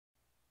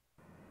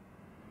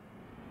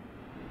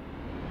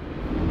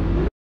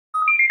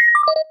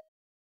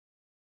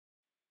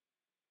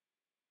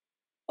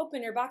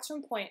Open your box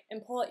from Poynt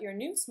and pull out your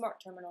new smart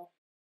terminal.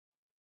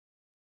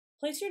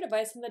 Place your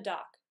device in the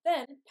dock,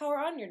 then power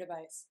on your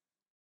device.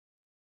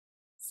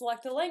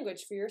 Select a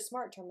language for your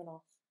smart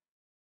terminal.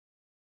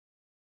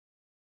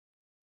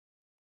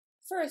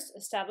 First,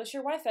 establish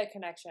your Wi-Fi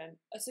connection.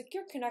 A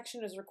secure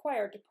connection is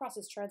required to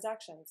process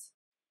transactions.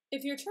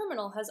 If your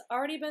terminal has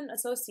already been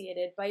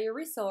associated by your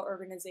reseller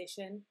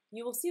organization,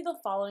 you will see the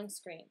following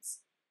screens.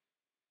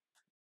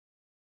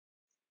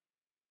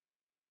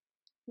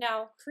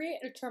 Now, create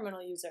a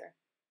terminal user.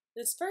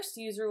 This first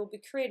user will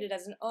be created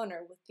as an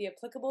owner with the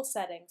applicable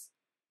settings.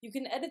 You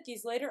can edit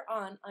these later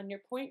on your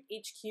Poynt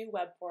HQ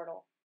web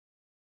portal.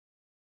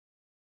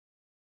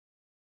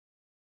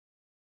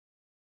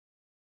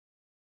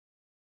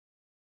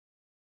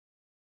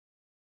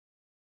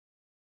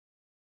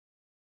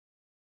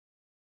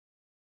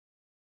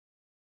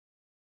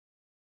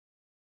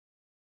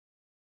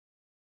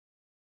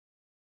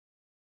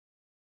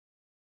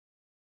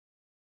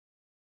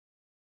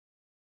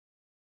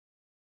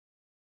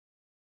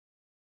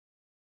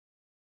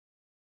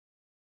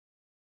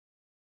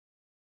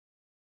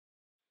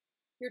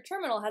 Your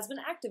terminal has been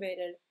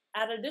activated.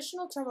 Add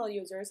additional terminal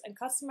users and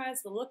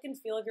customize the look and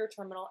feel of your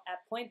terminal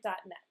at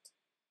poynt.net.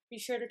 Be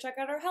sure to check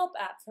out our help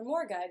app for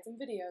more guides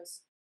and videos.